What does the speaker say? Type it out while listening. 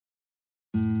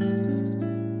Hi,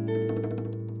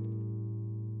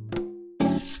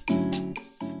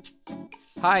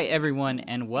 everyone,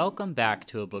 and welcome back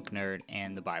to A Book Nerd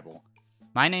and the Bible.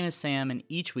 My name is Sam, and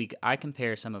each week I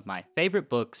compare some of my favorite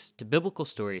books to biblical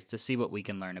stories to see what we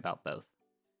can learn about both.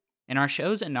 In our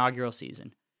show's inaugural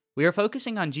season, we are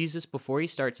focusing on Jesus before he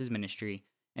starts his ministry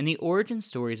and the origin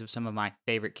stories of some of my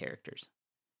favorite characters.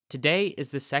 Today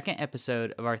is the second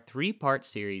episode of our three-part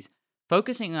series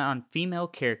focusing on female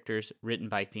characters written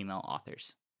by female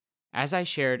authors. As I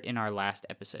shared in our last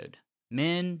episode,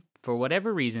 men, for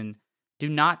whatever reason, do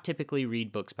not typically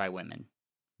read books by women.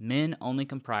 Men only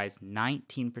comprise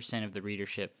 19% of the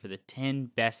readership for the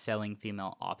 10 best-selling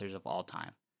female authors of all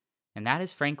time. And that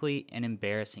is frankly an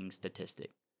embarrassing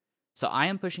statistic. So I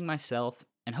am pushing myself,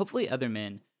 and hopefully other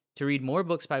men, to read more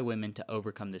books by women to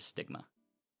overcome this stigma.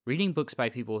 Reading books by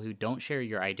people who don't share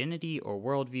your identity or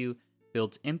worldview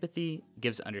builds empathy,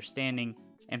 gives understanding,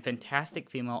 and fantastic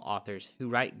female authors who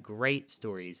write great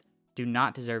stories do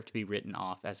not deserve to be written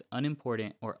off as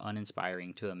unimportant or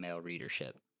uninspiring to a male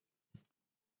readership.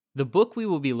 The book we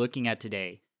will be looking at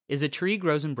today is A Tree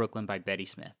Grows in Brooklyn by Betty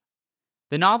Smith.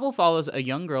 The novel follows a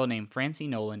young girl named Francie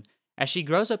Nolan as she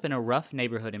grows up in a rough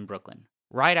neighborhood in Brooklyn,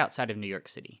 right outside of New York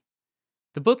City.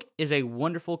 The book is a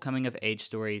wonderful coming-of-age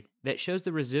story that shows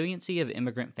the resiliency of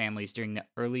immigrant families during the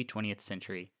early 20th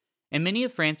century, and many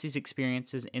of Francie's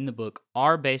experiences in the book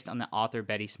are based on the author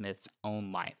Betty Smith's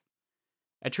own life.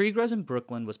 A Tree Grows in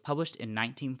Brooklyn was published in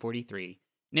 1943,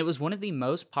 and it was one of the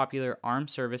most popular Armed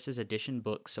Services Edition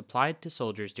books supplied to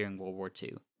soldiers during World War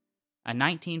II. A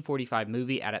 1945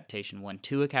 movie adaptation won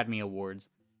 2 Academy Awards,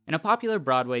 and a popular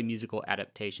Broadway musical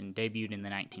adaptation debuted in the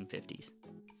 1950s.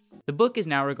 The book is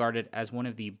now regarded as one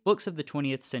of the books of the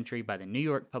 20th century by the New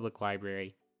York Public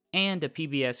Library, and a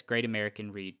PBS Great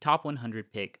American Read Top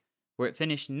 100 pick, where it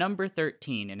finished number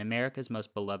 13 in America's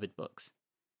Most Beloved Books.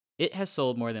 It has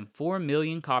sold more than 4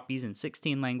 million copies in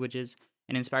 16 languages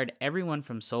and inspired everyone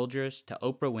from soldiers to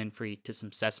Oprah Winfrey to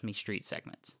some Sesame Street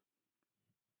segments.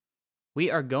 We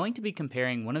are going to be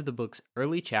comparing one of the book's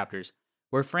early chapters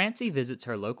where Francie visits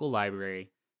her local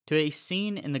library to a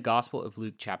scene in the Gospel of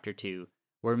Luke chapter 2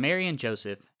 where Mary and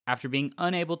Joseph, after being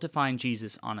unable to find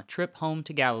Jesus on a trip home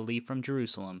to Galilee from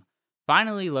Jerusalem,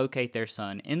 finally locate their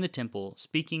son in the temple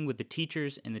speaking with the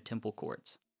teachers in the temple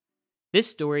courts. This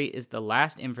story is the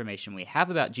last information we have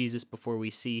about Jesus before we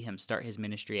see him start his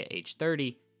ministry at age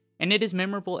 30, and it is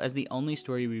memorable as the only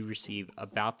story we receive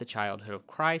about the childhood of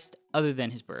Christ other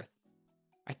than his birth.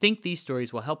 I think these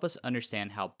stories will help us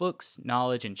understand how books,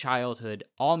 knowledge, and childhood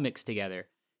all mix together,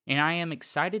 and I am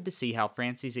excited to see how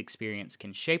Francie's experience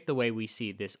can shape the way we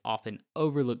see this often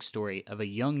overlooked story of a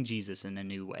young Jesus in a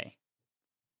new way.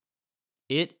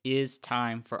 It is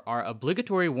time for our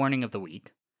obligatory warning of the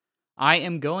week. I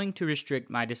am going to restrict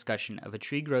my discussion of A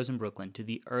Tree Grows in Brooklyn to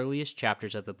the earliest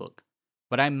chapters of the book,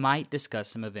 but I might discuss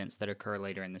some events that occur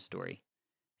later in the story.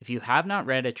 If you have not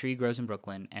read A Tree Grows in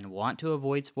Brooklyn and want to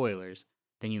avoid spoilers,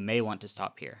 then you may want to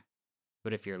stop here.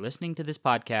 But if you're listening to this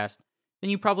podcast, then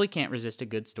you probably can't resist a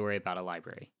good story about a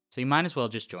library, so you might as well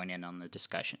just join in on the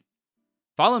discussion.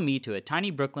 Follow me to a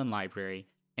tiny Brooklyn library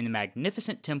in the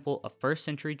magnificent temple of first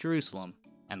century Jerusalem,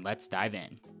 and let's dive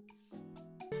in.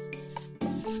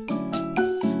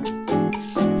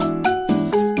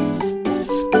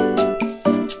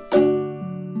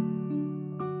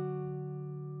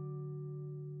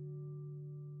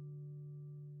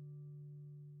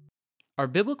 Our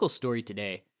biblical story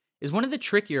today is one of the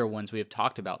trickier ones we have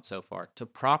talked about so far to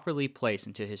properly place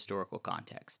into historical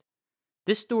context.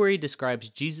 This story describes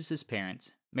Jesus'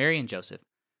 parents, Mary and Joseph,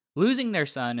 losing their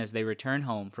son as they return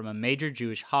home from a major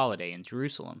Jewish holiday in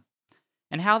Jerusalem,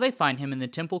 and how they find him in the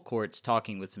temple courts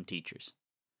talking with some teachers.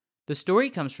 The story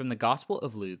comes from the Gospel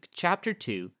of Luke, chapter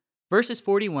 2, verses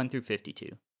 41 through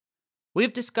 52. We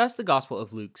have discussed the Gospel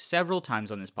of Luke several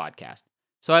times on this podcast,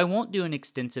 so I won't do an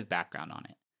extensive background on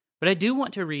it. But I do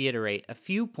want to reiterate a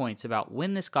few points about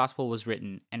when this gospel was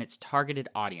written and its targeted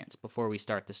audience before we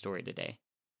start the story today.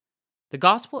 The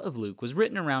Gospel of Luke was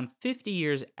written around 50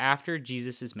 years after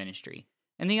Jesus' ministry,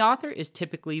 and the author is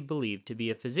typically believed to be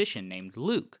a physician named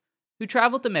Luke, who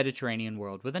traveled the Mediterranean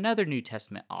world with another New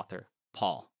Testament author,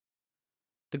 Paul.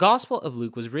 The Gospel of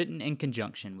Luke was written in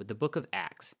conjunction with the book of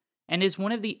Acts, and is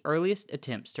one of the earliest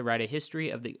attempts to write a history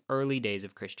of the early days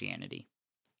of Christianity.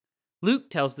 Luke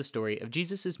tells the story of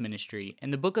Jesus' ministry,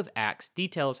 and the book of Acts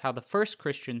details how the first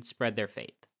Christians spread their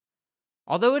faith.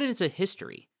 Although it is a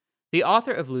history, the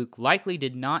author of Luke likely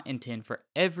did not intend for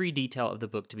every detail of the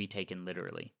book to be taken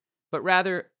literally, but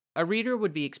rather, a reader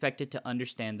would be expected to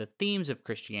understand the themes of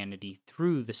Christianity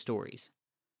through the stories.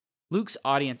 Luke's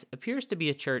audience appears to be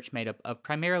a church made up of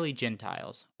primarily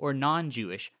Gentiles, or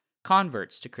non-Jewish,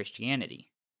 converts to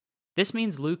Christianity. This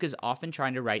means Luke is often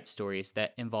trying to write stories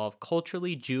that involve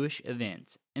culturally Jewish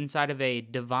events inside of a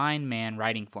divine man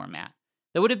writing format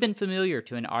that would have been familiar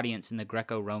to an audience in the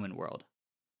Greco-Roman world.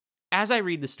 As I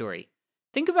read the story,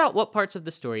 think about what parts of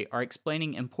the story are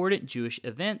explaining important Jewish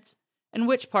events and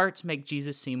which parts make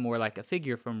Jesus seem more like a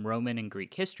figure from Roman and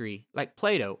Greek history, like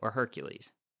Plato or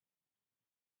Hercules.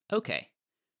 Okay,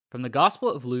 from the Gospel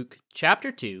of Luke, chapter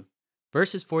 2,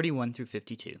 verses 41 through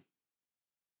 52.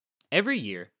 Every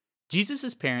year,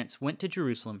 Jesus' parents went to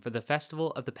Jerusalem for the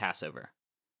festival of the Passover.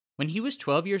 When he was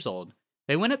 12 years old,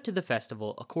 they went up to the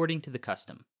festival according to the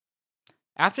custom.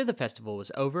 After the festival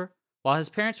was over, while his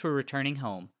parents were returning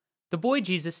home, the boy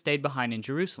Jesus stayed behind in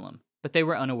Jerusalem, but they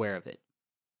were unaware of it.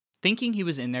 Thinking he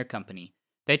was in their company,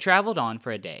 they traveled on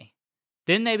for a day.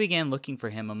 Then they began looking for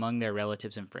him among their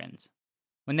relatives and friends.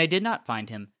 When they did not find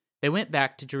him, they went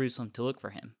back to Jerusalem to look for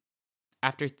him.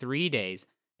 After 3 days,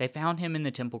 they found him in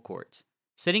the temple courts,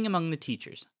 sitting among the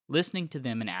teachers, listening to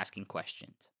them and asking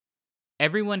questions.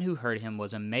 Everyone who heard him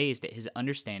was amazed at his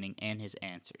understanding and his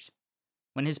answers.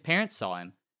 When his parents saw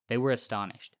him, they were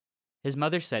astonished. His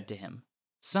mother said to him,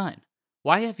 "Son,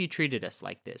 why have you treated us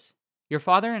like this? Your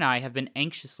father and I have been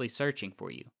anxiously searching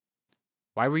for you."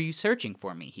 "Why were you searching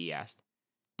for me?" he asked.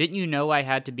 "Didn't you know I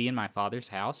had to be in my father's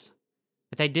house?"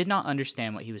 But they did not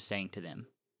understand what he was saying to them.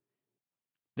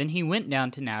 Then he went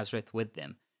down to Nazareth with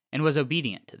them and was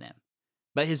obedient to them.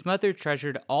 But his mother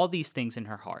treasured all these things in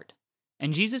her heart.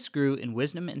 And Jesus grew in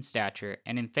wisdom and stature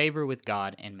and in favor with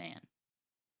God and man.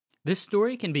 This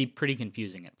story can be pretty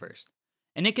confusing at first,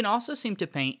 and it can also seem to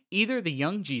paint either the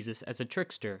young Jesus as a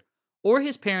trickster or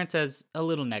his parents as a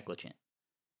little negligent.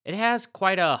 It has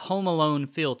quite a Home Alone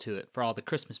feel to it for all the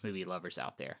Christmas movie lovers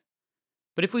out there.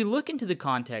 But if we look into the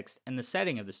context and the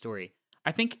setting of the story,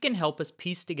 I think it can help us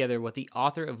piece together what the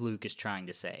author of Luke is trying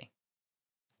to say.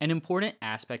 An important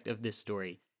aspect of this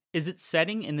story is its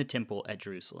setting in the temple at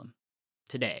Jerusalem.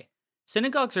 Today,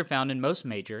 synagogues are found in most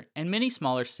major and many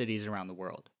smaller cities around the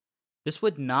world. This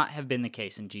would not have been the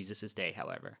case in Jesus' day,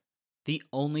 however. The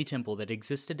only temple that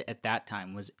existed at that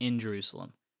time was in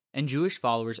Jerusalem, and Jewish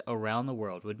followers around the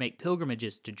world would make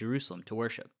pilgrimages to Jerusalem to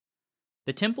worship.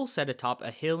 The temple sat atop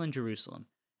a hill in Jerusalem,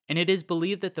 and it is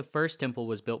believed that the first temple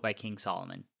was built by King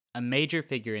Solomon, a major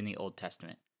figure in the Old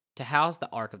Testament, to house the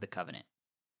Ark of the Covenant.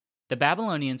 The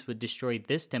Babylonians would destroy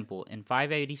this temple in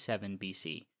 587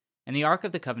 BC, and the Ark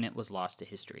of the Covenant was lost to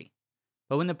history.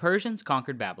 But when the Persians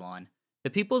conquered Babylon, the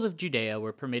peoples of Judea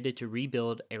were permitted to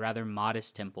rebuild a rather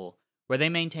modest temple where they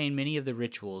maintained many of the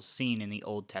rituals seen in the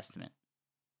Old Testament.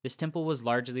 This temple was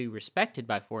largely respected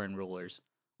by foreign rulers,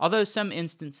 although some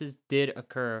instances did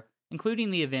occur,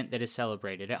 including the event that is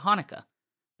celebrated at Hanukkah,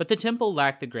 but the temple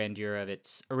lacked the grandeur of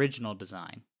its original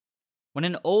design. When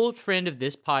an old friend of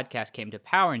this podcast came to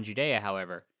power in Judea,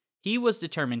 however, he was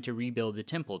determined to rebuild the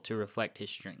temple to reflect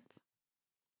his strength.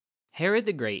 Herod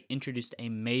the Great introduced a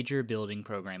major building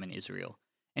program in Israel,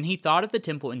 and he thought of the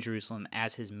temple in Jerusalem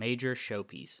as his major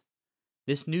showpiece.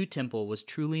 This new temple was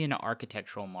truly an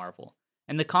architectural marvel,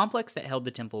 and the complex that held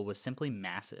the temple was simply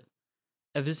massive.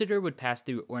 A visitor would pass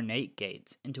through ornate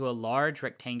gates into a large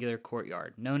rectangular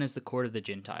courtyard known as the Court of the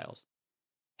Gentiles.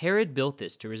 Herod built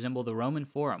this to resemble the Roman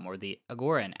Forum or the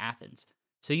Agora in Athens,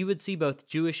 so you would see both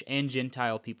Jewish and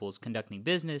Gentile peoples conducting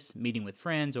business, meeting with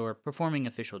friends, or performing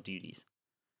official duties.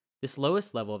 This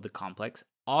lowest level of the complex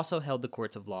also held the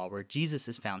courts of law where Jesus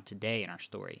is found today in our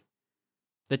story.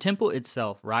 The temple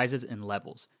itself rises in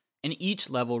levels, and each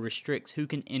level restricts who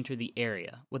can enter the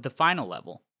area, with the final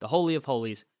level, the Holy of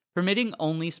Holies, permitting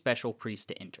only special priests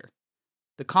to enter.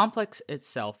 The complex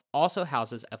itself also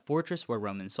houses a fortress where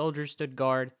Roman soldiers stood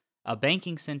guard, a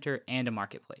banking center, and a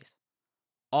marketplace.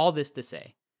 All this to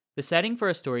say, the setting for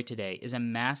a story today is a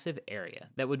massive area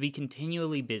that would be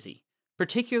continually busy,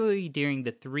 particularly during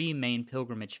the 3 main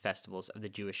pilgrimage festivals of the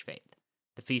Jewish faith: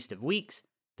 the Feast of Weeks,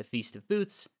 the Feast of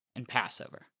Booths, and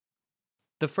Passover.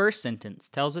 The first sentence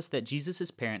tells us that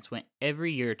Jesus' parents went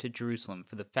every year to Jerusalem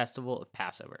for the festival of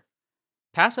Passover.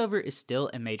 Passover is still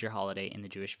a major holiday in the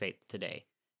Jewish faith today,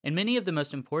 and many of the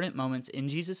most important moments in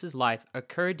Jesus' life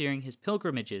occurred during his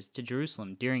pilgrimages to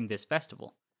Jerusalem during this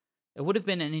festival. It would have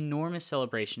been an enormous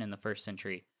celebration in the first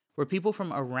century, where people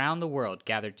from around the world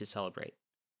gathered to celebrate.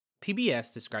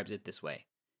 PBS describes it this way,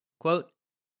 quote,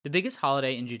 "The biggest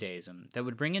holiday in Judaism that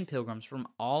would bring in pilgrims from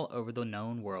all over the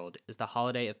known world is the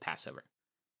holiday of Passover.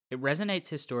 It resonates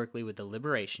historically with the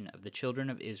liberation of the children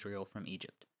of Israel from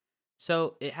Egypt.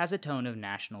 So it has a tone of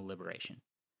national liberation.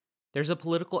 There's a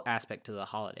political aspect to the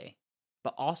holiday,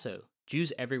 but also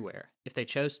Jews everywhere, if they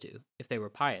chose to, if they were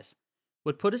pious,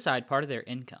 would put aside part of their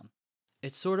income.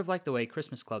 It's sort of like the way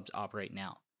Christmas clubs operate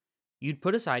now. You'd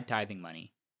put aside tithing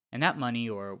money, and that money,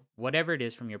 or whatever it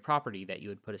is from your property that you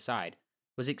would put aside,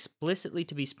 was explicitly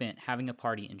to be spent having a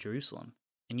party in Jerusalem,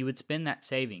 and you would spend that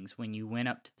savings when you went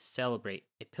up to celebrate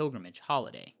a pilgrimage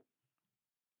holiday.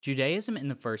 Judaism in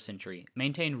the first century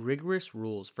maintained rigorous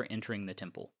rules for entering the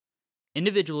temple.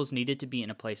 Individuals needed to be in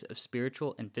a place of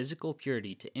spiritual and physical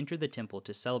purity to enter the temple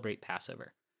to celebrate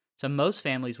Passover, so most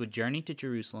families would journey to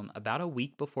Jerusalem about a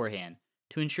week beforehand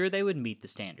to ensure they would meet the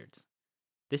standards.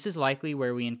 This is likely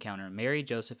where we encounter Mary,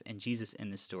 Joseph, and Jesus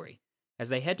in this story, as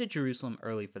they head to Jerusalem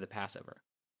early for the Passover.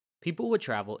 People would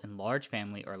travel in large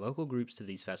family or local groups to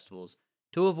these festivals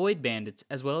to avoid bandits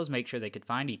as well as make sure they could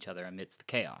find each other amidst the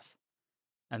chaos.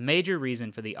 A major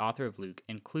reason for the author of Luke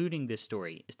including this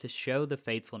story is to show the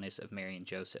faithfulness of Mary and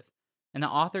Joseph, and the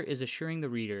author is assuring the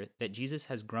reader that Jesus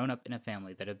has grown up in a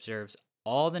family that observes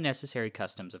all the necessary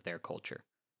customs of their culture.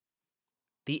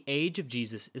 The age of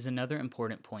Jesus is another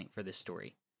important point for this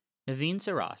story. Naveen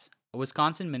Saras, a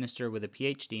Wisconsin minister with a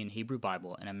PhD in Hebrew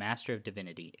Bible and a Master of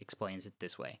Divinity, explains it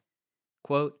this way.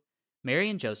 Quote, Mary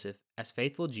and Joseph, as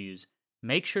faithful Jews,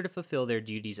 make sure to fulfill their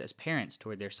duties as parents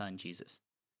toward their son Jesus.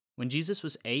 When Jesus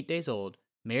was 8 days old,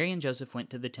 Mary and Joseph went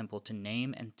to the temple to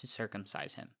name and to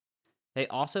circumcise him. They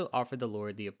also offered the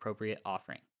Lord the appropriate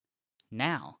offering.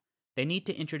 Now, they need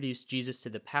to introduce Jesus to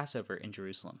the Passover in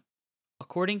Jerusalem.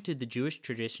 According to the Jewish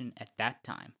tradition at that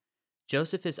time,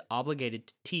 Joseph is obligated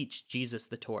to teach Jesus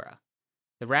the Torah.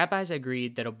 The rabbis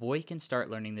agreed that a boy can start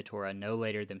learning the Torah no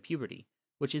later than puberty,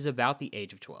 which is about the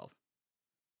age of 12.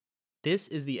 This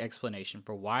is the explanation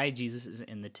for why Jesus is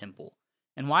in the temple,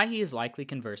 and why he is likely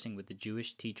conversing with the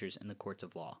Jewish teachers in the courts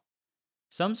of law.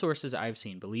 Some sources I have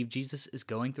seen believe Jesus is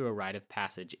going through a rite of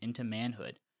passage into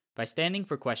manhood by standing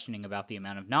for questioning about the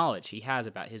amount of knowledge he has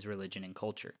about his religion and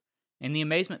culture, and the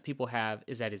amazement people have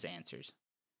is at his answers.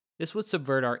 This would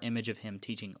subvert our image of him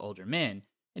teaching older men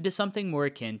into something more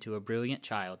akin to a brilliant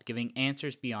child giving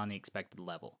answers beyond the expected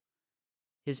level.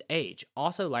 His age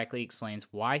also likely explains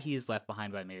why he is left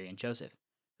behind by Mary and Joseph,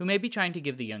 who may be trying to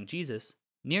give the young Jesus,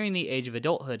 nearing the age of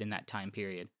adulthood in that time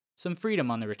period, some freedom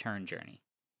on the return journey.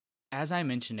 As I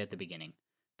mentioned at the beginning,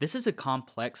 this is a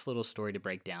complex little story to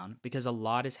break down because a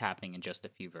lot is happening in just a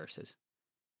few verses.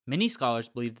 Many scholars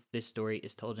believe that this story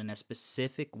is told in a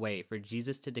specific way for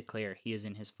Jesus to declare he is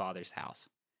in his Father's house.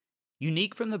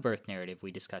 Unique from the birth narrative we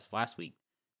discussed last week,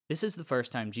 this is the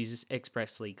first time Jesus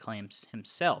expressly claims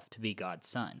himself to be God's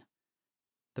Son.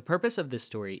 The purpose of this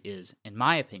story is, in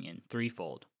my opinion,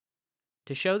 threefold.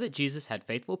 To show that Jesus had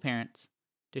faithful parents,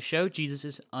 to show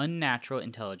Jesus' unnatural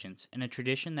intelligence in a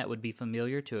tradition that would be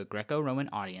familiar to a Greco-Roman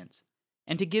audience,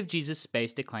 and to give Jesus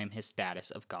space to claim his status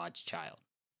of God's child.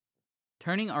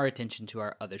 Turning our attention to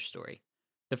our other story,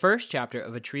 the first chapter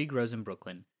of A Tree Grows in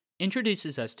Brooklyn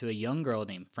introduces us to a young girl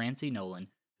named Francie Nolan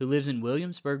who lives in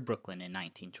Williamsburg, Brooklyn in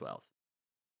 1912.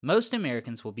 Most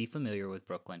Americans will be familiar with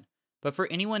Brooklyn, but for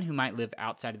anyone who might live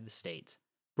outside of the States,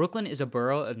 Brooklyn is a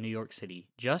borough of New York City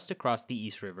just across the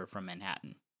East River from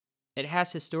Manhattan. It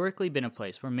has historically been a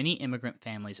place where many immigrant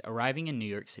families arriving in New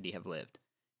York City have lived,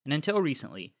 and until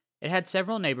recently, it had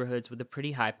several neighborhoods with a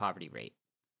pretty high poverty rate.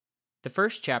 The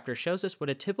first chapter shows us what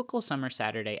a typical summer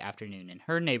Saturday afternoon in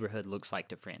her neighborhood looks like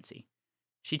to Francie.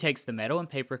 She takes the metal and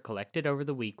paper collected over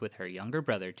the week with her younger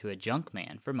brother to a junk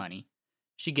man for money.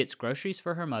 She gets groceries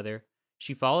for her mother,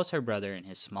 she follows her brother in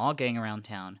his small gang around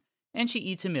town, and she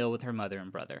eats a meal with her mother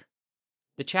and brother.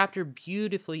 The chapter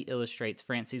beautifully illustrates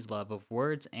Francie's love of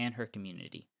words and her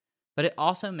community, but it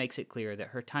also makes it clear that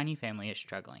her tiny family is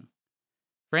struggling.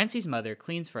 Francie's mother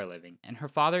cleans for a living, and her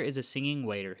father is a singing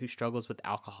waiter who struggles with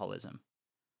alcoholism.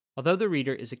 Although the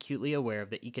reader is acutely aware of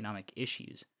the economic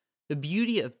issues, the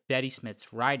beauty of Betty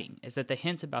Smith's writing is that the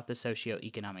hints about the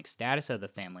socioeconomic status of the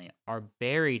family are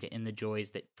buried in the joys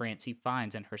that Francie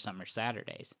finds in her summer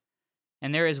Saturdays.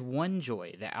 And there is one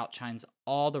joy that outshines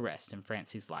all the rest in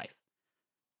Francie's life.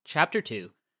 Chapter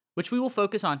 2, which we will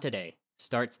focus on today,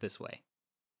 starts this way.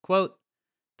 Quote,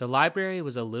 "The library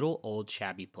was a little old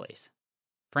shabby place.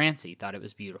 Francie thought it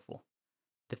was beautiful.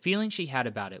 The feeling she had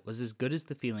about it was as good as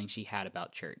the feeling she had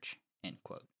about church." End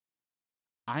quote.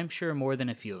 I'm sure more than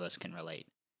a few of us can relate.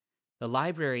 The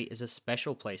library is a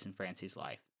special place in Francie's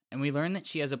life, and we learn that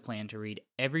she has a plan to read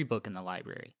every book in the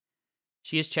library.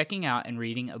 She is checking out and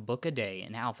reading a book a day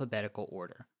in alphabetical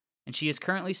order, and she is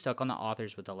currently stuck on the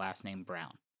authors with the last name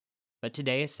Brown. But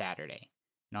today is Saturday,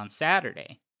 and on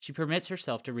Saturday, she permits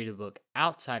herself to read a book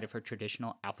outside of her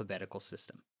traditional alphabetical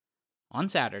system. On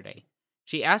Saturday,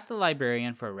 she asks the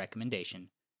librarian for a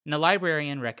recommendation, and the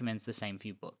librarian recommends the same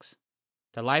few books.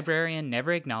 The librarian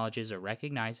never acknowledges or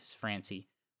recognizes Francie,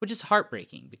 which is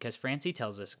heartbreaking because Francie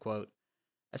tells us, quote,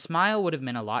 "A smile would have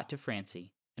meant a lot to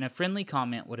Francie, and a friendly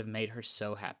comment would have made her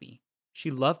so happy. She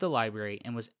loved the library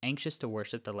and was anxious to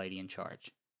worship the lady in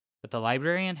charge. But the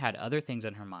librarian had other things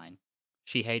on her mind.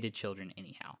 She hated children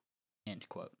anyhow." End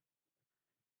quote.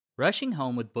 Rushing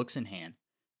home with books in hand,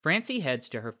 Francie heads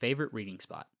to her favorite reading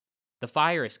spot, the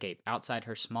fire escape outside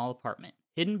her small apartment,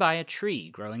 hidden by a tree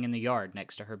growing in the yard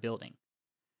next to her building.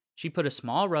 She put a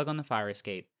small rug on the fire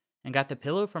escape and got the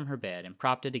pillow from her bed and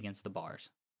propped it against the bars.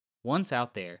 Once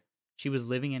out there, she was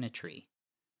living in a tree.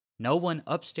 No one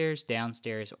upstairs,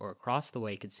 downstairs, or across the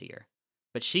way could see her,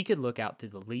 but she could look out through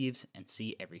the leaves and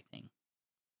see everything.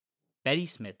 Betty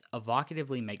Smith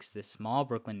evocatively makes this small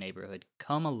Brooklyn neighborhood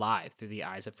come alive through the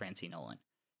eyes of Francie Nolan,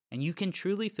 and you can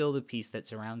truly feel the peace that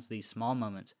surrounds these small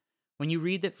moments when you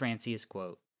read that Francie is,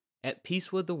 quote, "at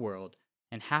peace with the world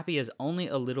and happy as only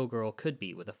a little girl could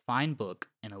be with a fine book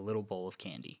and a little bowl of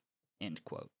candy." End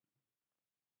quote.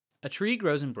 A Tree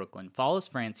Grows in Brooklyn follows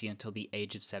Francie until the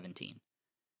age of 17.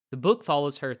 The book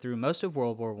follows her through most of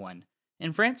World War I,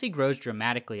 and Francie grows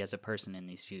dramatically as a person in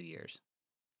these few years.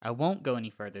 I won't go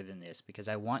any further than this because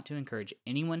I want to encourage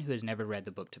anyone who has never read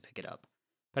the book to pick it up,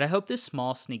 but I hope this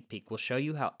small sneak peek will show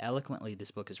you how eloquently this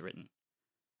book is written.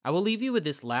 I will leave you with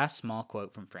this last small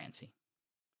quote from Francie.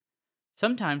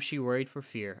 Sometimes she worried for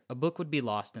fear a book would be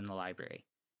lost in the library,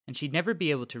 and she'd never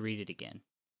be able to read it again.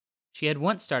 She had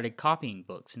once started copying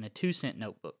books in a 2-cent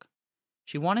notebook.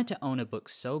 She wanted to own a book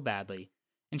so badly,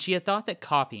 and she had thought that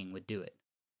copying would do it.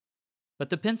 But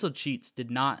the penciled sheets did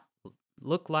not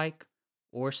look like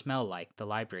or smell like the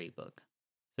library book,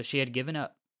 so she had given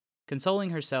up,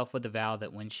 consoling herself with the vow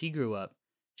that when she grew up,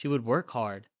 she would work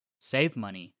hard, save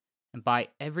money, and buy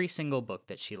every single book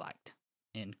that she liked.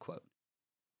 End quote.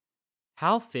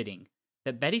 How fitting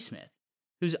that Betty Smith,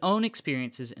 whose own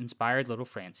experiences inspired little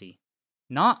Francie,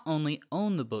 not only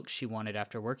owned the books she wanted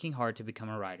after working hard to become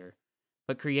a writer,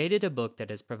 but created a book that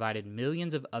has provided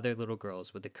millions of other little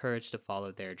girls with the courage to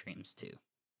follow their dreams too.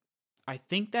 I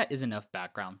think that is enough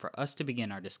background for us to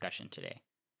begin our discussion today.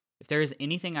 If there is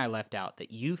anything I left out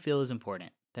that you feel is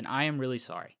important, then I am really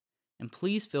sorry, and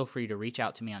please feel free to reach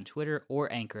out to me on Twitter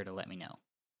or Anchor to let me know.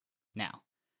 Now,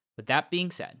 with that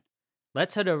being said,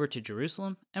 let's head over to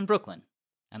Jerusalem and Brooklyn,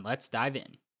 and let's dive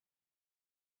in.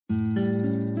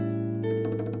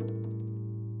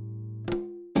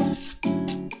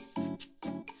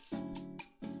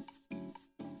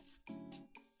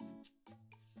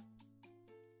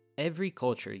 Every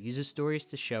culture uses stories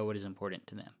to show what is important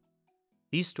to them.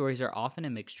 These stories are often a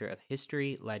mixture of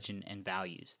history, legend, and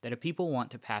values that a people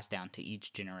want to pass down to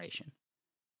each generation.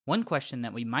 One question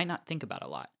that we might not think about a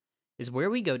lot is where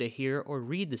we go to hear or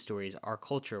read the stories our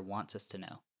culture wants us to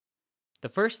know. The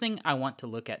first thing I want to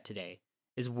look at today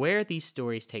is where these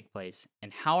stories take place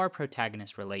and how our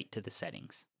protagonists relate to the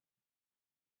settings.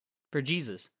 For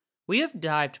Jesus, we have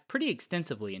dived pretty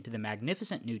extensively into the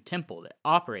magnificent new temple that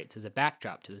operates as a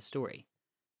backdrop to the story.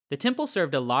 The temple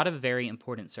served a lot of very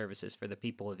important services for the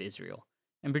people of Israel,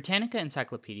 and Britannica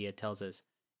Encyclopedia tells us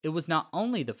it was not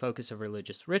only the focus of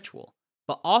religious ritual,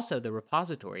 but also the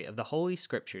repository of the Holy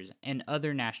Scriptures and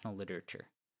other national literature.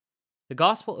 The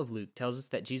Gospel of Luke tells us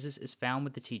that Jesus is found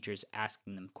with the teachers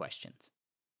asking them questions.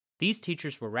 These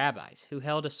teachers were rabbis who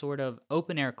held a sort of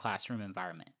open-air classroom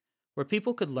environment, where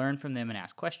people could learn from them and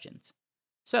ask questions.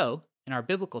 So, in our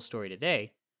biblical story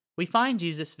today, we find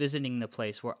Jesus visiting the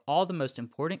place where all the most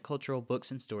important cultural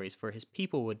books and stories for his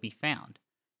people would be found,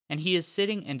 and he is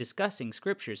sitting and discussing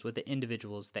scriptures with the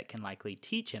individuals that can likely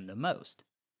teach him the most.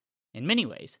 In many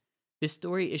ways, this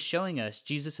story is showing us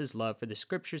Jesus' love for the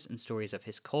scriptures and stories of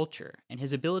his culture, and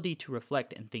his ability to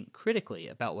reflect and think critically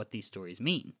about what these stories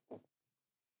mean.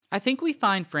 I think we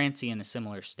find Francie in a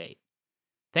similar state.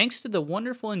 Thanks to the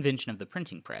wonderful invention of the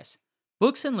printing press,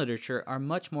 books and literature are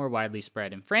much more widely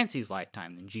spread in Francie's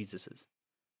lifetime than Jesus's.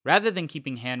 Rather than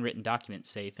keeping handwritten documents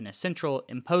safe in a central,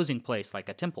 imposing place like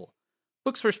a temple,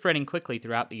 books were spreading quickly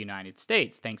throughout the United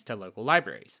States thanks to local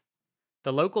libraries.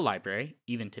 The local library,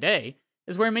 even today,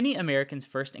 is where many Americans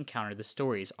first encounter the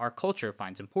stories our culture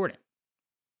finds important.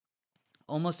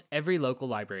 Almost every local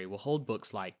library will hold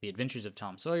books like The Adventures of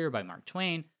Tom Sawyer by Mark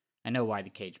Twain, I Know Why the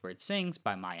Caged Bird Sings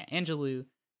by Maya Angelou,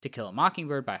 To Kill a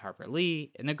Mockingbird by Harper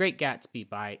Lee, and The Great Gatsby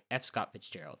by F. Scott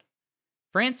Fitzgerald.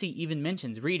 Francie even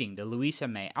mentions reading the Louisa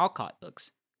May Alcott books,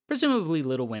 presumably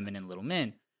Little Women and Little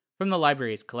Men, from the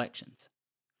library's collections.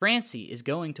 Francie is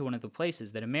going to one of the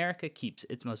places that America keeps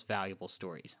its most valuable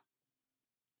stories.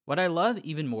 What I love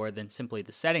even more than simply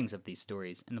the settings of these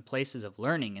stories and the places of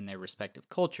learning in their respective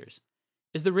cultures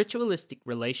is the ritualistic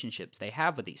relationships they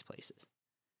have with these places.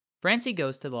 Francie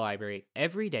goes to the library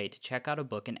every day to check out a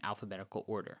book in alphabetical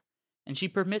order, and she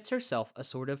permits herself a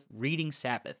sort of reading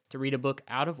Sabbath to read a book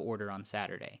out of order on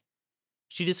Saturday.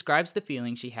 She describes the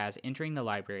feeling she has entering the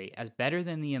library as better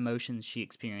than the emotions she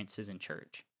experiences in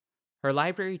church. Her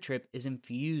library trip is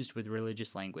infused with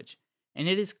religious language, and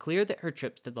it is clear that her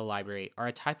trips to the library are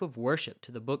a type of worship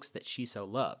to the books that she so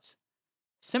loves.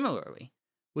 Similarly,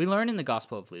 we learn in the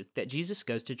Gospel of Luke that Jesus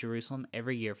goes to Jerusalem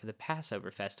every year for the Passover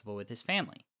festival with his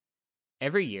family.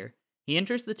 Every year, he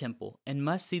enters the temple and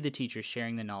must see the teachers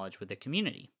sharing the knowledge with the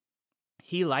community.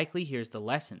 He likely hears the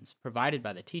lessons provided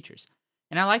by the teachers,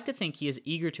 and I like to think he is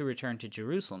eager to return to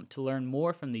Jerusalem to learn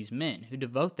more from these men who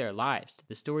devote their lives to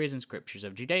the stories and scriptures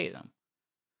of Judaism.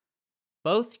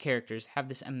 Both characters have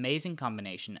this amazing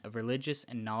combination of religious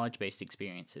and knowledge-based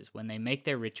experiences when they make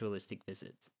their ritualistic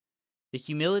visits. The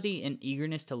humility and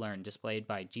eagerness to learn displayed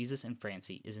by Jesus and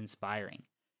Francie is inspiring,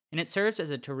 and it serves as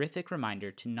a terrific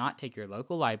reminder to not take your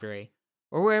local library,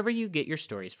 or wherever you get your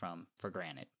stories from, for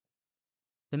granted.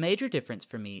 The major difference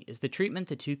for me is the treatment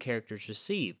the two characters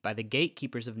receive by the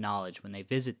gatekeepers of knowledge when they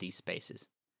visit these spaces.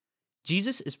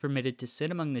 Jesus is permitted to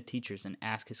sit among the teachers and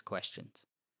ask his questions.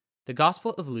 The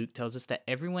Gospel of Luke tells us that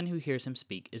everyone who hears him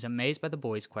speak is amazed by the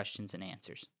boy's questions and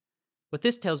answers. What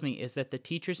this tells me is that the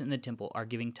teachers in the temple are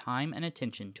giving time and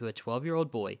attention to a 12-year-old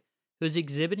boy who is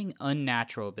exhibiting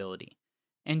unnatural ability,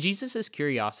 and Jesus'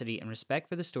 curiosity and respect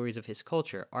for the stories of his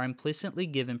culture are implicitly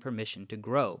given permission to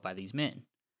grow by these men.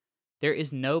 There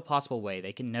is no possible way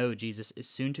they can know Jesus is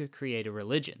soon to create a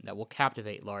religion that will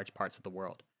captivate large parts of the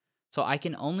world, so I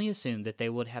can only assume that they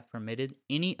would have permitted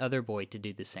any other boy to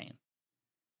do the same.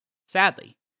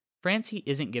 Sadly, Francie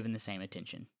isn't given the same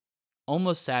attention.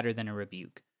 Almost sadder than a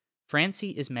rebuke,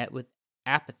 Francie is met with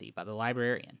apathy by the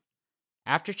librarian.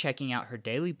 After checking out her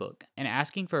daily book and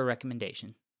asking for a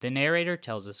recommendation, the narrator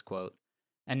tells us, quote,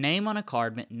 "A name on a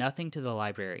card meant nothing to the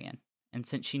librarian, and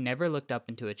since she never looked up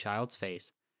into a child's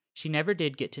face, she never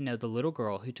did get to know the little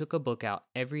girl who took a book out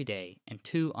every day and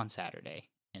 2 on Saturday."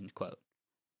 End quote.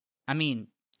 I mean,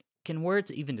 can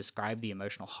words even describe the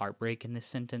emotional heartbreak in this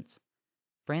sentence?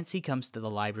 Francie comes to the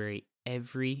library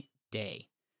every day,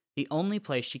 the only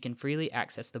place she can freely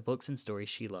access the books and stories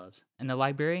she loves, and the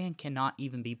librarian cannot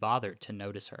even be bothered to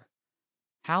notice her.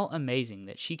 How amazing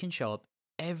that she can show up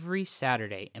every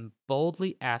Saturday and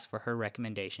boldly ask for her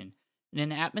recommendation in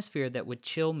an atmosphere that would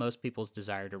chill most people's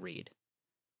desire to read.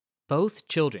 Both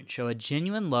children show a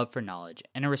genuine love for knowledge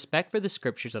and a respect for the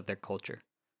scriptures of their culture,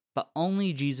 but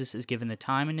only Jesus is given the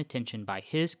time and attention by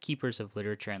his keepers of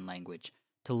literature and language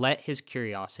to let his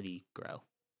curiosity grow.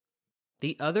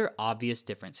 The other obvious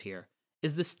difference here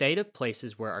is the state of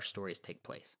places where our stories take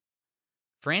place.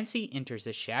 Francie enters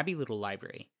a shabby little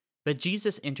library, but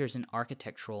Jesus enters an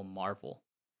architectural marvel.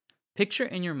 Picture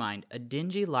in your mind a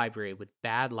dingy library with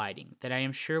bad lighting that I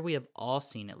am sure we have all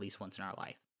seen at least once in our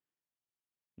life.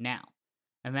 Now,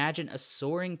 imagine a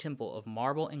soaring temple of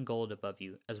marble and gold above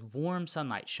you as warm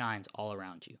sunlight shines all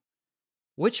around you.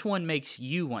 Which one makes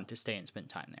you want to stay and spend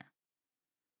time there?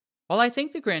 While I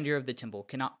think the grandeur of the temple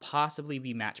cannot possibly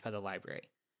be matched by the library,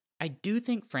 I do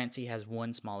think Francie has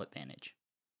one small advantage.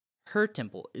 Her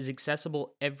temple is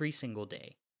accessible every single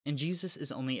day, and Jesus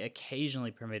is only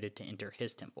occasionally permitted to enter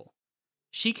his temple.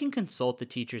 She can consult the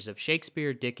teachers of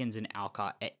Shakespeare, Dickens, and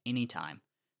Alcott at any time,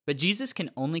 but Jesus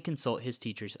can only consult his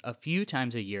teachers a few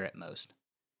times a year at most.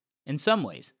 In some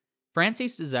ways,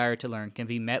 Francie's desire to learn can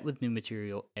be met with new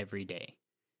material every day.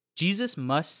 Jesus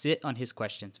must sit on his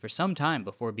questions for some time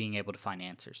before being able to find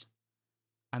answers.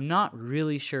 I'm not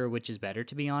really sure which is better,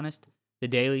 to be honest, the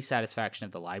daily satisfaction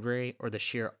of the library or the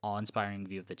sheer awe-inspiring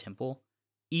view of the temple.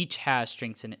 Each has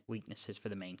strengths and weaknesses for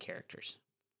the main characters.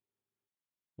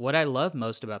 What I love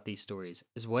most about these stories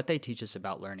is what they teach us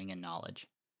about learning and knowledge.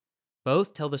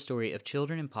 Both tell the story of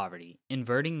children in poverty,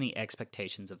 inverting the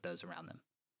expectations of those around them.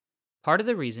 Part of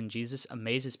the reason Jesus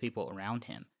amazes people around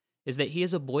him is that he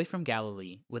is a boy from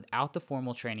Galilee without the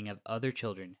formal training of other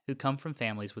children who come from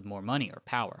families with more money or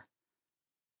power.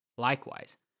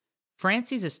 Likewise,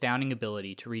 Francie's astounding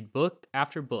ability to read book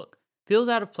after book feels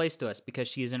out of place to us because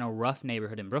she is in a rough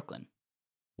neighborhood in Brooklyn.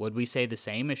 Would we say the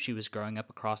same if she was growing up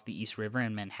across the East River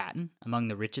in Manhattan, among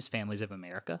the richest families of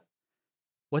America?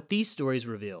 What these stories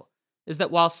reveal is that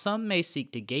while some may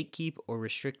seek to gatekeep or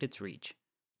restrict its reach,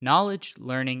 knowledge,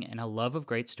 learning, and a love of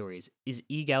great stories is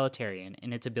egalitarian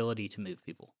in its ability to move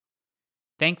people.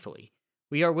 Thankfully,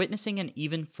 we are witnessing an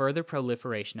even further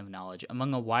proliferation of knowledge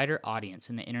among a wider audience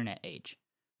in the internet age.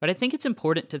 But I think it's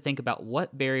important to think about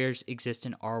what barriers exist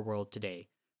in our world today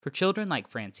for children like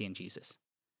Francie and Jesus.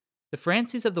 The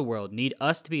Francies of the world need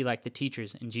us to be like the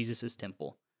teachers in Jesus'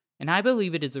 temple, and I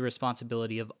believe it is the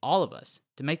responsibility of all of us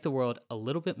to make the world a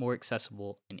little bit more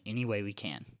accessible in any way we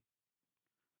can.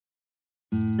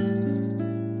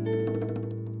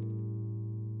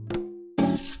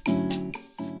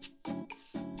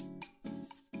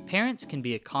 Parents can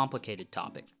be a complicated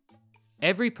topic.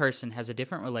 Every person has a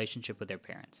different relationship with their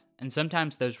parents, and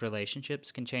sometimes those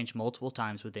relationships can change multiple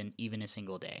times within even a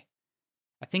single day.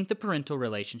 I think the parental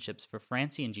relationships for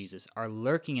Francie and Jesus are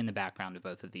lurking in the background of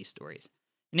both of these stories,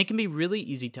 and it can be really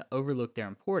easy to overlook their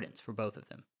importance for both of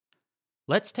them.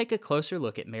 Let's take a closer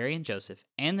look at Mary and Joseph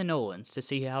and the Nolans to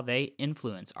see how they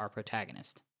influence our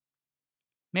protagonist.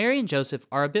 Mary and Joseph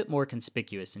are a bit more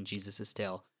conspicuous in Jesus'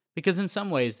 tale because in some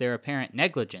ways their apparent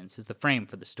negligence is the frame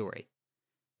for the story.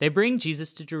 They bring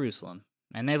Jesus to Jerusalem,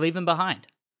 and they leave him behind.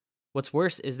 What's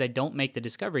worse is they don't make the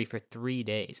discovery for 3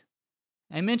 days.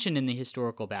 I mentioned in the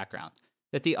historical background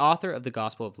that the author of the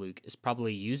Gospel of Luke is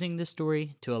probably using this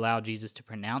story to allow Jesus to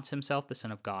pronounce himself the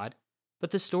Son of God,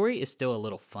 but the story is still a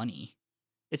little funny.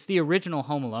 It's the original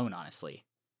Home Alone, honestly.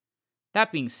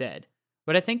 That being said,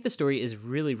 what I think the story is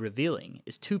really revealing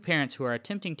is two parents who are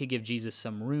attempting to give Jesus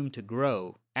some room to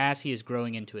grow as he is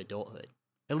growing into adulthood,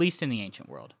 at least in the ancient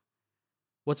world.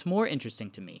 What's more interesting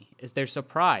to me is their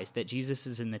surprise that Jesus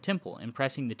is in the temple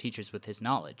impressing the teachers with his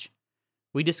knowledge.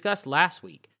 We discussed last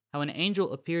week how an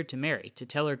angel appeared to Mary to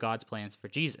tell her God's plans for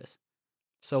Jesus.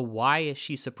 So why is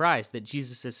she surprised that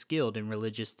Jesus is skilled in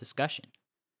religious discussion?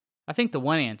 I think the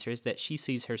one answer is that she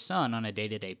sees her son on a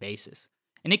day-to-day basis,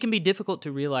 and it can be difficult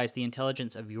to realize the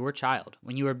intelligence of your child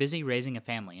when you are busy raising a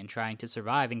family and trying to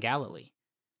survive in Galilee.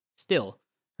 Still,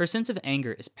 her sense of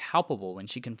anger is palpable when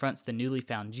she confronts the newly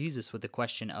found Jesus with the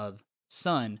question of,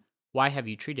 "Son, why have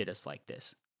you treated us like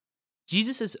this?"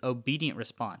 Jesus' obedient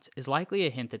response is likely a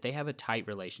hint that they have a tight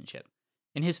relationship,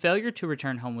 and his failure to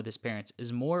return home with his parents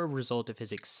is more a result of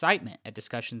his excitement at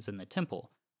discussions in the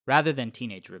temple rather than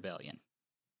teenage rebellion.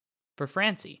 For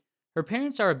Francie, her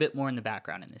parents are a bit more in the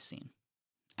background in this scene.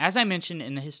 As I mentioned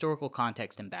in the historical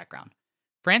context and background,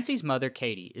 Francie's mother,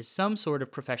 Katie, is some sort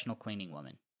of professional cleaning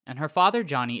woman, and her father,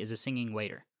 Johnny, is a singing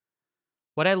waiter.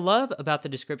 What I love about the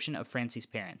description of Francie's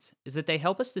parents is that they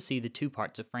help us to see the two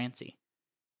parts of Francie.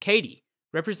 Katie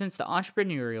represents the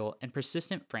entrepreneurial and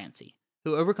persistent Francie,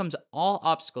 who overcomes all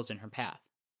obstacles in her path.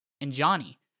 And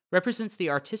Johnny represents the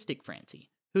artistic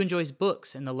Francie, who enjoys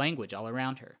books and the language all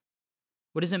around her.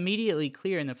 What is immediately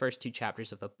clear in the first 2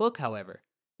 chapters of the book, however,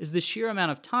 is the sheer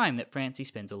amount of time that Francie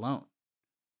spends alone.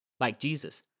 Like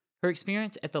Jesus, her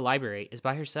experience at the library is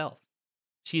by herself.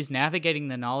 She is navigating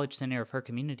the knowledge center of her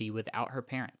community without her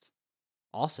parents.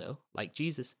 Also, like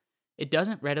Jesus, it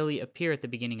doesn't readily appear at the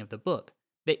beginning of the book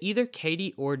that either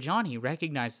Katie or Johnny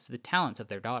recognizes the talents of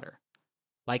their daughter.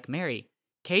 Like Mary,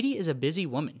 Katie is a busy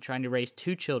woman trying to raise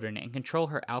 2 children and control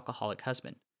her alcoholic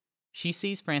husband. She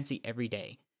sees Francie every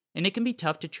day, and it can be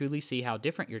tough to truly see how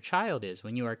different your child is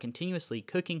when you are continuously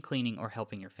cooking, cleaning, or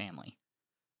helping your family.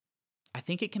 I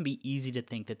think it can be easy to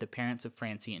think that the parents of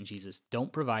Francie and Jesus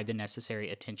don't provide the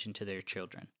necessary attention to their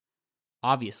children.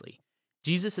 Obviously,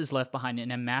 Jesus is left behind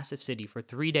in a massive city for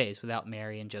 3 days without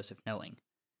Mary and Joseph knowing.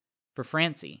 For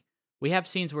Francie, we have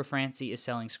scenes where Francie is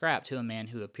selling scrap to a man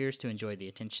who appears to enjoy the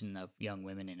attention of young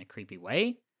women in a creepy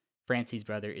way. Francie's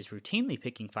brother is routinely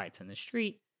picking fights in the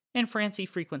street, and Francie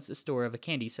frequents the store of a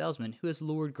candy salesman who has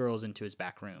lured girls into his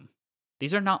back room.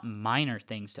 These are not minor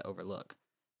things to overlook,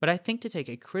 but I think to take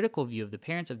a critical view of the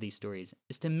parents of these stories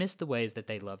is to miss the ways that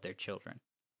they love their children.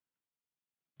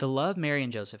 The love Mary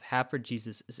and Joseph have for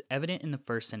Jesus is evident in the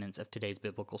first sentence of today's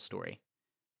biblical story.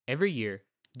 Every year,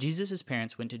 Jesus'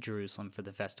 parents went to Jerusalem for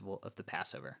the festival of the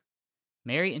Passover.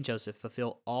 Mary and Joseph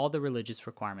fulfill all the religious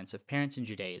requirements of parents in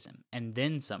Judaism, and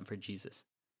then some for Jesus.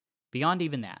 Beyond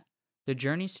even that, their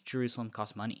journeys to Jerusalem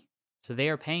cost money, so they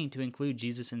are paying to include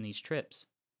Jesus in these trips.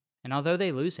 And although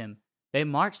they lose him, they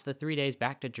march the 3 days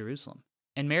back to Jerusalem,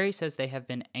 and Mary says they have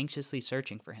been anxiously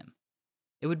searching for him.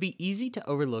 It would be easy to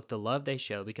overlook the love they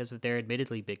show because of their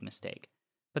admittedly big mistake,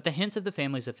 but the hints of the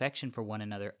family's affection for one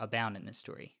another abound in this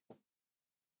story.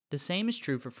 The same is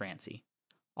true for Francie.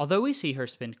 Although we see her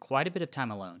spend quite a bit of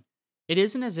time alone, it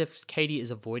isn't as if Katie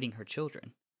is avoiding her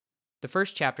children. The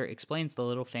first chapter explains the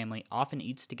little family often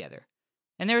eats together,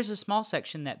 and there is a small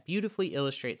section that beautifully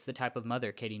illustrates the type of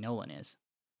mother Katie Nolan is.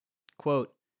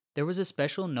 Quote, "There was a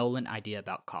special Nolan idea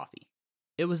about coffee.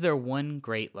 It was their one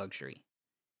great luxury.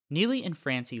 Neely and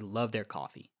Francie loved their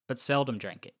coffee, but seldom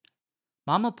drank it.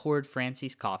 Mama poured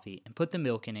Francie's coffee and put the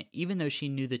milk in it even though she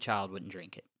knew the child wouldn't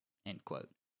drink it." End quote.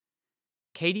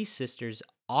 Katie's sisters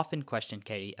often questioned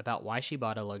Katie about why she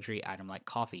bought a luxury item like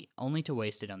coffee only to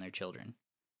waste it on their children.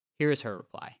 Here is her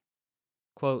reply.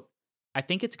 Quote, I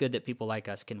think it's good that people like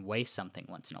us can waste something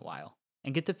once in a while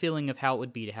and get the feeling of how it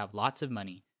would be to have lots of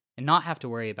money and not have to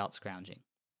worry about scrounging.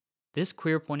 This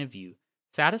queer point of view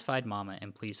satisfied Mama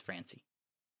and pleased Francie.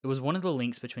 It was one of the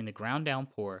links between the ground down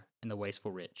poor and the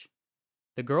wasteful rich.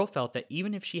 The girl felt that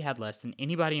even if she had less than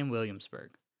anybody in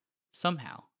Williamsburg,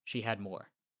 somehow she had more.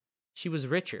 She was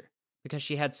richer because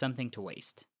she had something to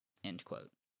waste. End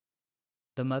quote.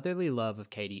 The motherly love of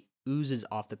Katie oozes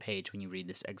off the page when you read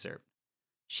this excerpt.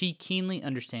 She keenly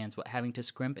understands what having to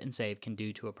scrimp and save can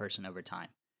do to a person over time,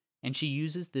 and she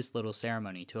uses this little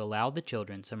ceremony to allow the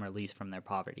children some release from their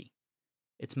poverty.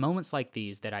 It's moments like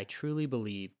these that I truly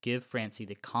believe give Francie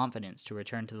the confidence to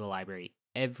return to the library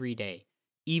every day,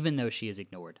 even though she is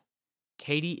ignored.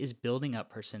 Katie is building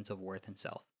up her sense of worth and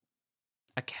self.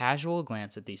 A casual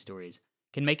glance at these stories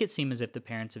can make it seem as if the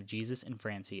parents of Jesus and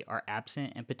Francie are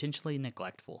absent and potentially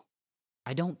neglectful.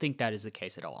 I don't think that is the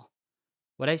case at all.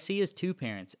 What I see is two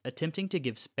parents attempting to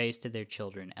give space to their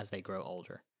children as they grow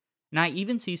older, and I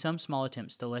even see some small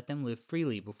attempts to let them live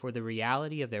freely before the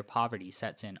reality of their poverty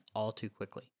sets in all too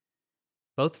quickly.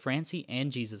 Both Francie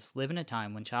and Jesus live in a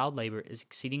time when child labor is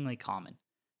exceedingly common,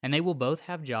 and they will both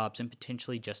have jobs in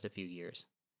potentially just a few years.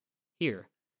 Here,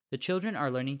 the children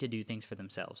are learning to do things for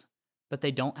themselves, but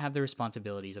they don't have the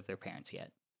responsibilities of their parents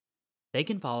yet. They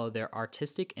can follow their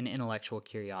artistic and intellectual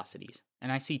curiosities,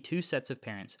 and I see two sets of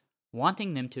parents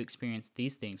wanting them to experience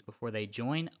these things before they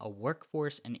join a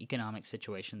workforce and economic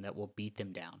situation that will beat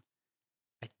them down.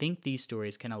 I think these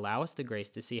stories can allow us the grace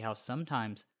to see how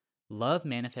sometimes love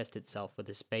manifests itself with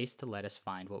a space to let us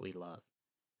find what we love.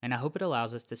 And I hope it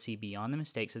allows us to see beyond the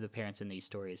mistakes of the parents in these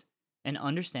stories and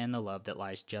understand the love that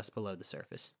lies just below the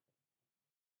surface.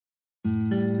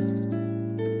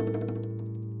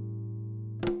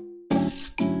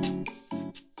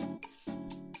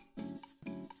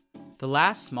 The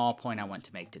last small point I want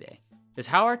to make today is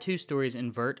how our two stories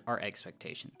invert our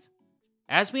expectations.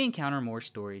 As we encounter more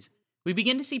stories, we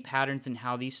begin to see patterns in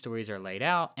how these stories are laid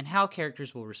out and how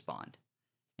characters will respond.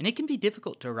 And it can be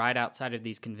difficult to write outside of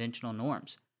these conventional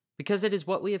norms, because it is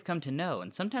what we have come to know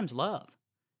and sometimes love.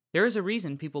 There is a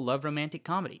reason people love romantic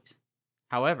comedies.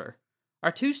 However,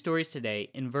 our two stories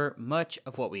today invert much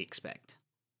of what we expect.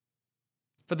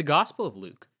 For the Gospel of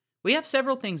Luke, we have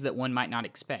several things that one might not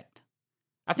expect.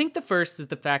 I think the first is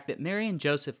the fact that Mary and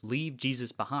Joseph leave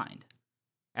Jesus behind.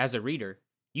 As a reader,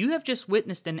 you have just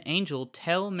witnessed an angel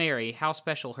tell Mary how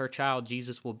special her child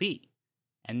Jesus will be.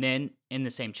 And then, in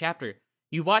the same chapter,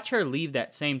 you watch her leave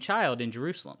that same child in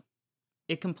Jerusalem.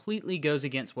 It completely goes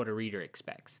against what a reader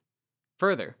expects.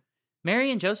 Further,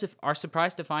 Mary and Joseph are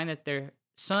surprised to find that their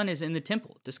son is in the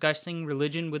temple discussing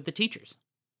religion with the teachers.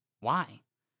 Why?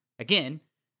 Again,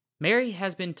 Mary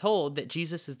has been told that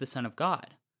Jesus is the Son of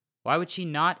God. Why would she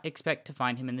not expect to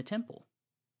find him in the temple?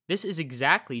 This is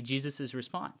exactly Jesus'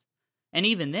 response. And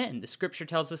even then, the scripture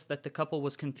tells us that the couple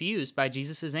was confused by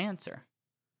Jesus' answer.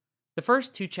 The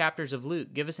first two chapters of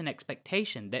Luke give us an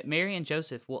expectation that Mary and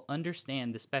Joseph will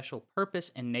understand the special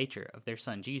purpose and nature of their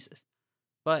son Jesus.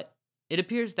 But it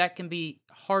appears that can be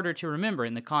harder to remember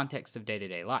in the context of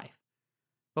day-to-day life.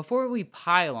 Before we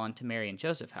pile on to Mary and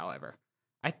Joseph, however,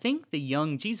 I think the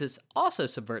young Jesus also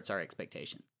subverts our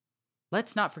expectation.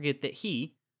 Let's not forget that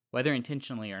he, whether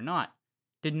intentionally or not,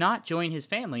 did not join his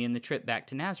family in the trip back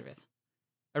to Nazareth.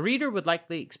 A reader would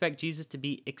likely expect Jesus to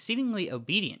be exceedingly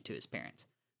obedient to his parents,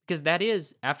 because that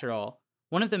is, after all,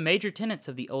 one of the major tenets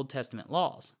of the Old Testament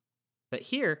laws. But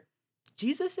here,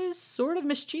 Jesus is sort of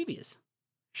mischievous.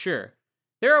 Sure,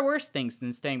 there are worse things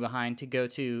than staying behind to go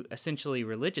to essentially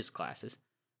religious classes,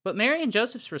 but Mary and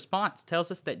Joseph's response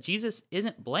tells us that Jesus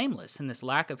isn't blameless in this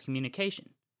lack of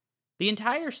communication. The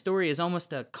entire story is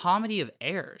almost a comedy of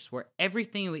errors, where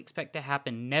everything we expect to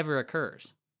happen never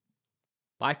occurs.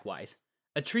 Likewise,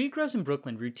 A Tree Grows in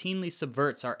Brooklyn routinely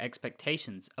subverts our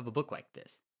expectations of a book like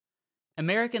this.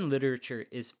 American literature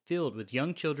is filled with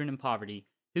young children in poverty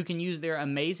who can use their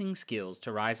amazing skills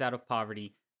to rise out of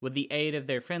poverty with the aid of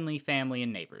their friendly family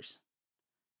and neighbors.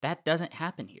 That doesn't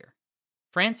happen here.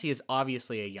 Francie is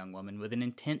obviously a young woman with an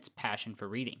intense passion for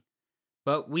reading,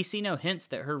 but we see no hints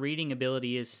that her reading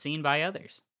ability is seen by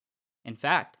others. In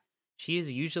fact, she is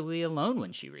usually alone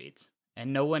when she reads,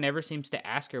 and no one ever seems to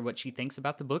ask her what she thinks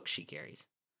about the books she carries.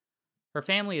 Her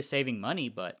family is saving money,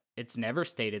 but it's never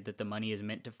stated that the money is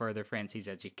meant to further Francie's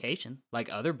education,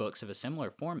 like other books of a similar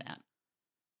format.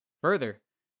 Further,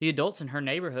 the adults in her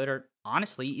neighborhood are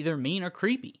honestly either mean or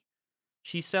creepy.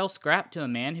 She sells scrap to a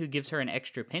man who gives her an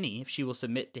extra penny if she will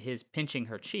submit to his pinching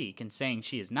her cheek and saying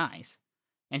she is nice,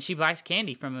 and she buys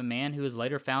candy from a man who is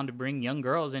later found to bring young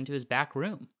girls into his back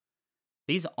room.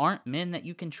 These aren't men that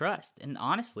you can trust, and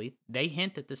honestly, they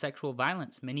hint at the sexual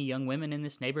violence many young women in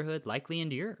this neighborhood likely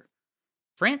endure.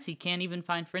 Francie can't even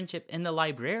find friendship in the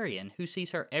librarian who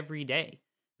sees her every day,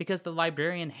 because the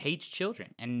librarian hates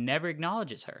children and never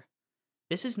acknowledges her.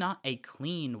 This is not a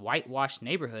clean, whitewashed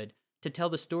neighborhood to tell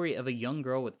the story of a young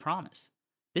girl with promise.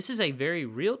 This is a very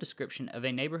real description of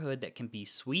a neighborhood that can be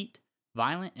sweet,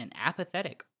 violent, and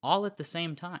apathetic all at the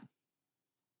same time.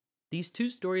 These two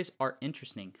stories are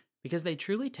interesting because they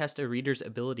truly test a reader's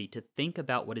ability to think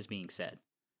about what is being said.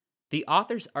 The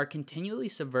authors are continually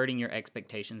subverting your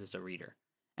expectations as a reader,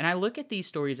 and I look at these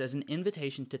stories as an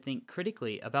invitation to think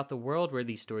critically about the world where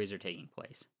these stories are taking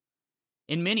place.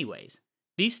 In many ways,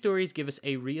 these stories give us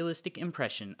a realistic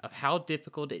impression of how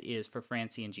difficult it is for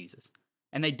Francie and Jesus,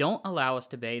 and they don't allow us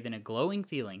to bathe in a glowing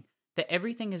feeling that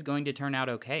everything is going to turn out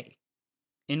okay.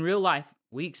 In real life,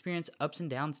 we experience ups and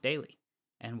downs daily,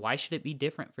 and why should it be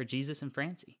different for Jesus and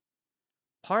Francie?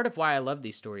 Part of why I love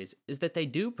these stories is that they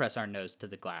do press our nose to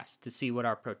the glass to see what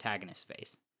our protagonists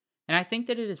face, and I think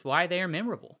that it is why they are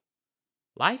memorable.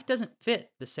 Life doesn't fit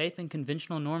the safe and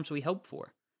conventional norms we hope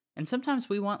for, and sometimes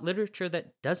we want literature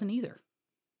that doesn't either.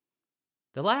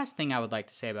 The last thing I would like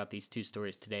to say about these two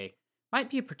stories today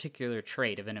might be a particular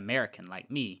trait of an American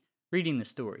like me reading the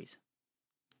stories.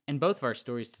 In both of our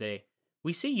stories today,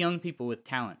 we see young people with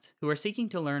talents who are seeking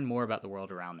to learn more about the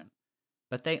world around them,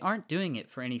 but they aren't doing it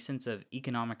for any sense of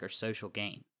economic or social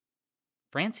gain.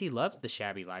 Francie loves the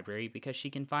shabby library because she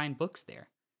can find books there,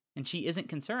 and she isn't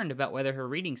concerned about whether her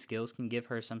reading skills can give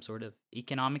her some sort of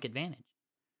economic advantage.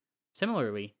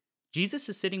 Similarly, Jesus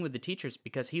is sitting with the teachers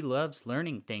because he loves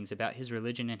learning things about his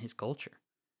religion and his culture.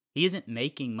 He isn't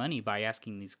making money by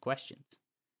asking these questions.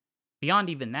 Beyond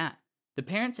even that, the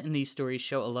parents in these stories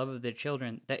show a love of their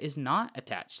children that is not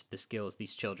attached to the skills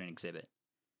these children exhibit.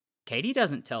 Katie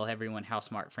doesn't tell everyone how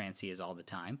smart Francie is all the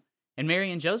time, and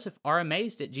Mary and Joseph are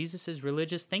amazed at Jesus'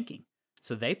 religious thinking,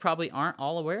 so they probably aren't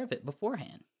all aware of it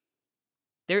beforehand.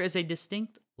 There is a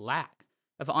distinct lack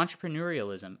of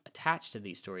entrepreneurialism attached to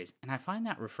these stories, and I find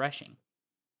that refreshing.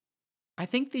 I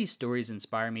think these stories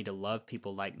inspire me to love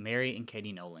people like Mary and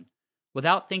Katie Nolan,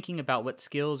 without thinking about what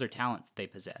skills or talents they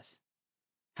possess.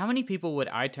 How many people would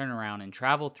I turn around and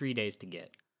travel 3 days to get,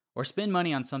 or spend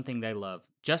money on something they love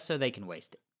just so they can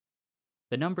waste it?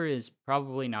 The number is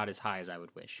probably not as high as I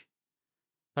would wish.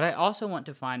 But I also want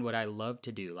to find what I love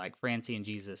to do, like Francie and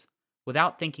Jesus,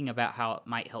 without thinking about how it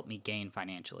might help me gain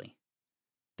financially.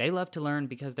 They love to learn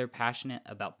because they're passionate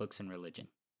about books and religion.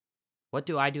 What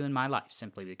do I do in my life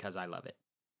simply because I love it?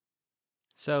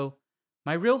 So,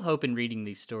 my real hope in reading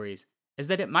these stories is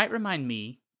that it might remind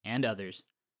me, and others,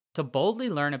 to boldly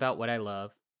learn about what I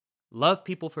love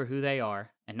people for who they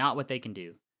are and not what they can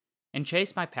do, and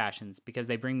chase my passions because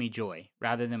they bring me joy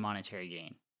rather than monetary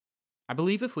gain. I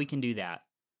believe if we can do that,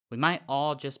 we might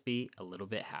all just be a little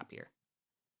bit happier.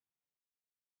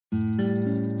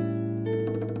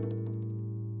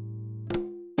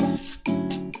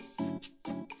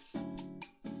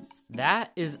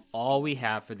 That is all we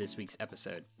have for this week's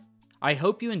episode. I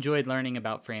hope you enjoyed learning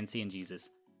about Francie and Jesus,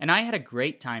 and I had a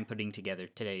great time putting together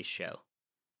today's show.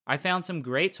 I found some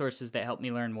great sources that helped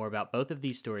me learn more about both of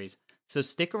these stories, so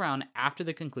stick around after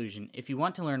the conclusion if you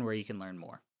want to learn where you can learn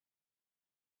more.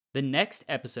 The next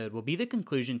episode will be the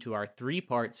conclusion to our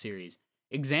 3-part series,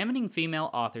 examining female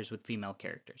authors with female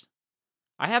characters.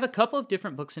 I have a couple of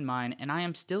different books in mind, and I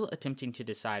am still attempting to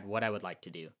decide what I would like to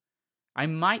do. I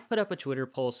might put up a Twitter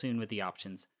poll soon with the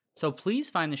options, so please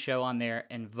find the show on there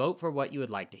and vote for what you would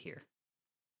like to hear.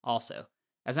 Also,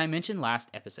 as I mentioned last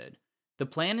episode, the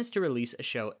plan is to release a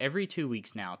show every 2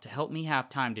 weeks now to help me have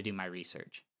time to do my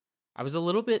research. I was a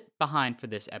little bit behind for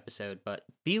this episode, but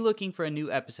be looking for a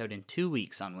new episode in 2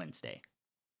 weeks on Wednesday.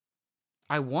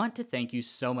 I want to thank you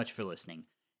so much for listening,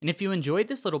 and if you enjoyed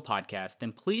this little podcast,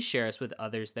 then please share us with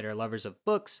others that are lovers of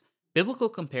books, biblical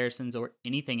comparisons, or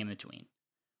anything in between.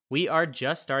 We are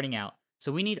just starting out,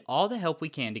 so we need all the help we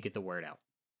can to get the word out.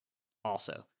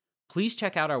 Also, please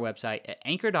check out our website at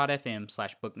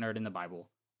anchor.fm/booknerdinthebible,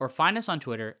 or find us on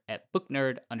Twitter at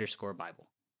booknerd_Bible.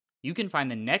 You can find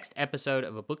the next episode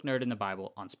of A Book Nerd in the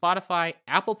Bible on Spotify,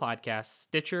 Apple Podcasts,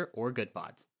 Stitcher, or Good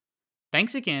Pods.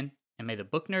 Thanks again, and may the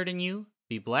book nerd in you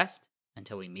be blessed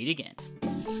until we meet again.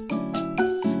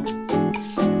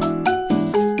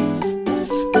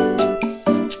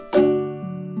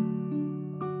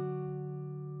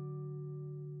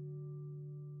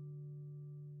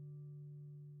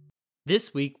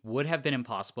 This week would have been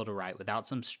impossible to write without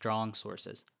some strong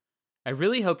sources. I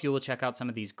really hope you will check out some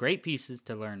of these great pieces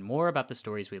to learn more about the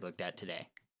stories we looked at today.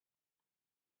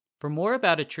 For more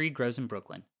about A Tree Grows in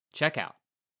Brooklyn, check out,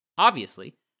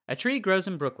 obviously, A Tree Grows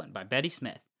in Brooklyn by Betty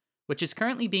Smith, which is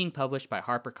currently being published by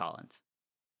HarperCollins.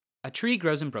 A Tree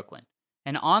Grows in Brooklyn,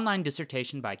 an online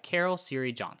dissertation by Carol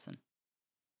Siri Johnson.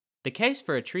 The Case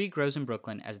for A Tree Grows in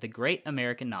Brooklyn as the Great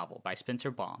American Novel by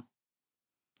Spencer Baum.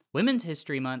 Women's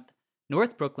History Month,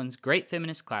 North Brooklyn's great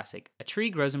feminist classic, A Tree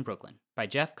Grows in Brooklyn by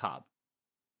Jeff Cobb.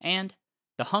 And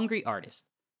The Hungry Artist,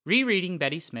 rereading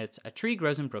Betty Smith's A Tree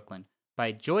Grows in Brooklyn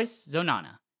by Joyce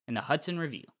Zonana in the Hudson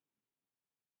Review.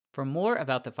 For more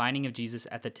about the finding of Jesus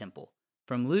at the temple,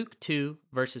 from Luke 2,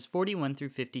 verses 41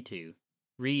 through 52,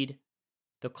 read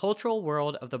The Cultural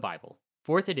World of the Bible,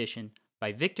 4th edition,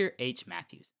 by Victor H.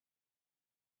 Matthews.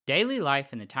 Daily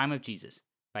Life in the Time of Jesus,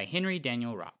 by Henry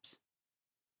Daniel Rops.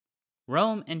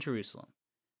 Rome and Jerusalem,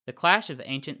 The Clash of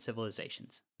Ancient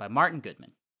Civilizations, by Martin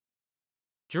Goodman.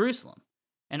 Jerusalem,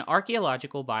 an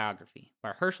Archaeological Biography,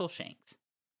 by Herschel Shanks.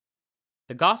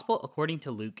 The Gospel According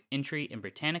to Luke entry in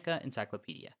Britannica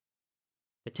Encyclopedia.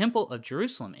 The Temple of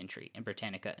Jerusalem entry in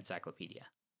Britannica Encyclopedia.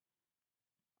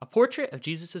 A Portrait of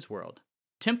Jesus' World,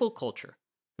 Temple Culture,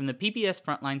 from the PBS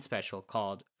Frontline special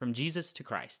called From Jesus to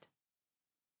Christ.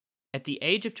 At the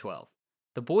age of 12,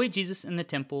 the boy Jesus in the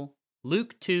temple,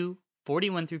 Luke 2,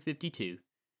 41 through 52,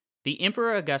 The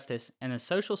Emperor Augustus and the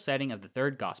Social Setting of the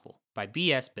Third Gospel, by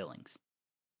B.S. Billings.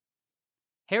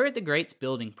 Herod the Great's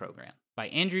Building Program, by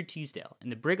Andrew Teasdale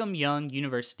in the Brigham Young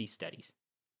University Studies.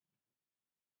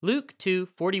 Luke 2,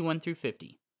 41 through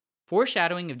 50,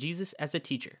 Foreshadowing of Jesus as a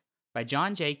Teacher, by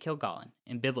John J. Kilgallen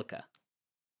in Biblica.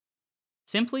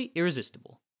 Simply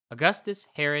Irresistible, Augustus,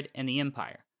 Herod, and the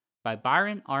Empire, by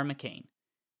Byron R. McCain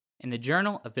in the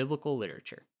Journal of Biblical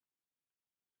Literature.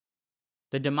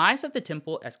 The Demise of the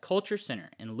Temple as Culture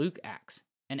Center in Luke Acts,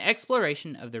 an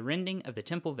exploration of the rending of the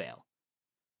Temple Veil,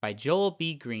 by Joel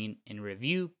B. Green in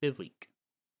Revue Biblique.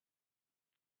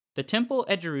 The Temple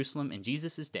at Jerusalem in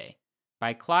Jesus' Day,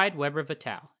 by Clyde Weber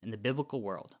Vital in the Biblical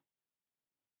World.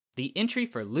 The entry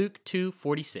for Luke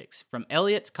 2:46 from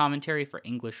Eliot's Commentary for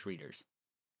English Readers.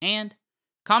 And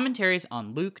commentaries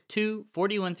on Luke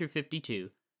 2:41 through 52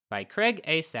 by Craig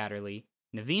A. Satterley,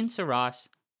 Naveen Saras,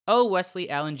 O. Wesley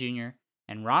Allen Jr.,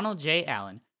 and Ronald J.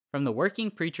 Allen from the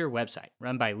Working Preacher website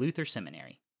run by Luther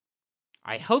Seminary.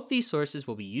 I hope these sources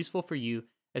will be useful for you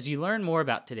as you learn more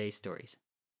about today's stories.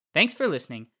 Thanks for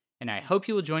listening, and I hope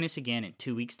you will join us again in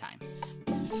 2 weeks' time.